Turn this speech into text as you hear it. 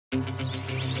This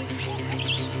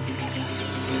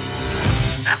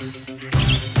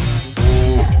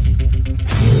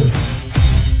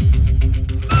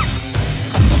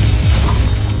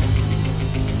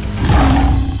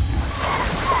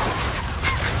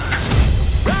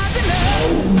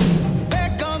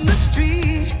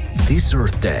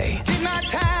Earth Day,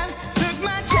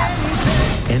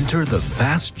 enter the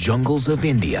vast jungles of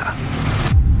India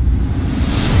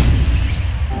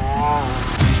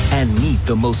and meet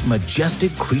the most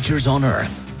majestic creatures on Earth,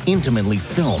 intimately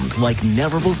filmed like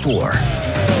never before.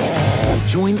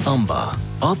 Join Ambar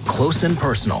up close and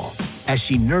personal as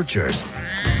she nurtures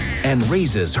and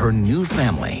raises her new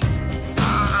family.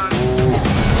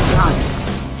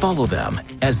 Follow them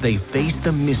as they face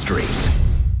the mysteries,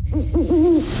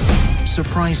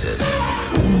 surprises,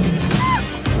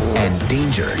 and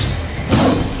dangers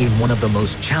in one of the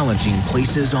most challenging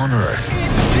places on Earth.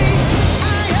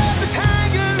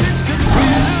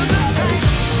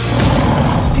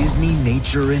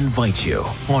 Disneynature invites you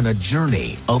on a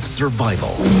journey of survival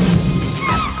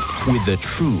with the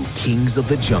true kings of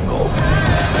the jungle.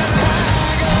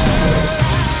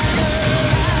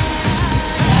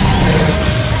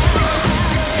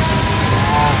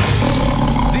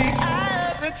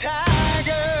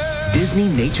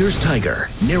 Disneynature's Tiger,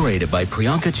 narrated by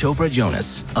Priyanka Chopra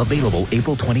Jonas. Available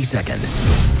April 22nd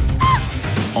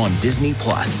on Disney+.